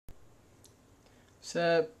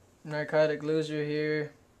What's up? Narcotic Loser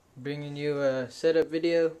here, bringing you a setup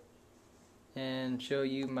video and show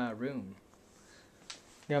you my room.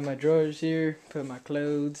 Got my drawers here, put my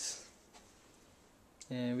clothes,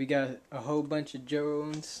 and we got a whole bunch of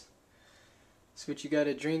Jones. That's what you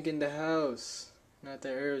gotta drink in the house, not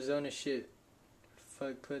that Arizona shit.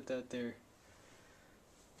 Fuck, put that there.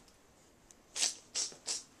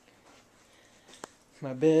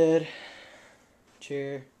 My bed,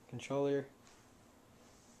 chair, controller.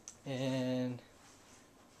 And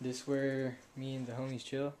this where me and the homies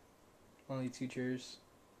chill. Only 2 chairs.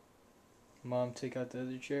 Mom took out the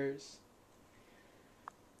other chairs.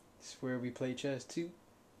 This is where we play chess too.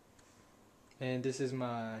 And this is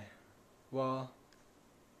my wall.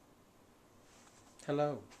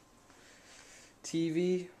 Hello.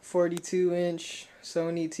 TV, 42-inch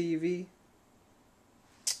Sony TV.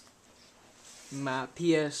 My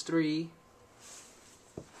PS3.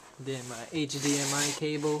 Then my HDMI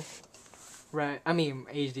cable.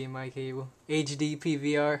 HDMI cable. HD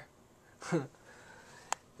PVR.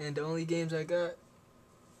 And the only games I got.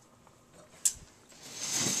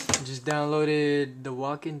 Just downloaded The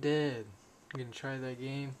Walking Dead. I'm gonna try that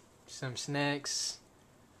game. Some snacks.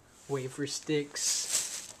 Wafer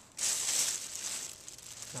sticks.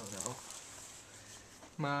 I don't know.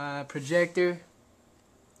 My projector.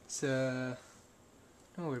 It's I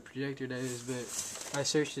don't know what projector that is, but I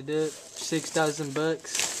searched it up.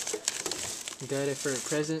 $6,000. Got it for a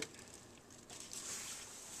present.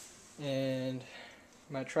 And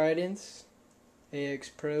my Tridents, AX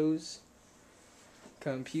Pros,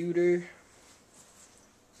 computer.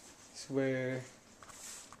 It's where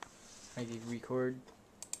I can record.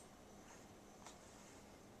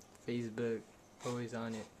 Facebook, always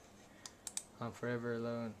on it. I'm forever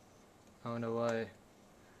alone. I don't know why.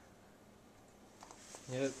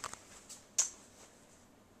 Yep.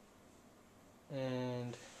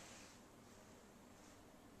 And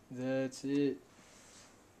that's it.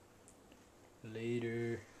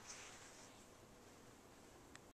 Later.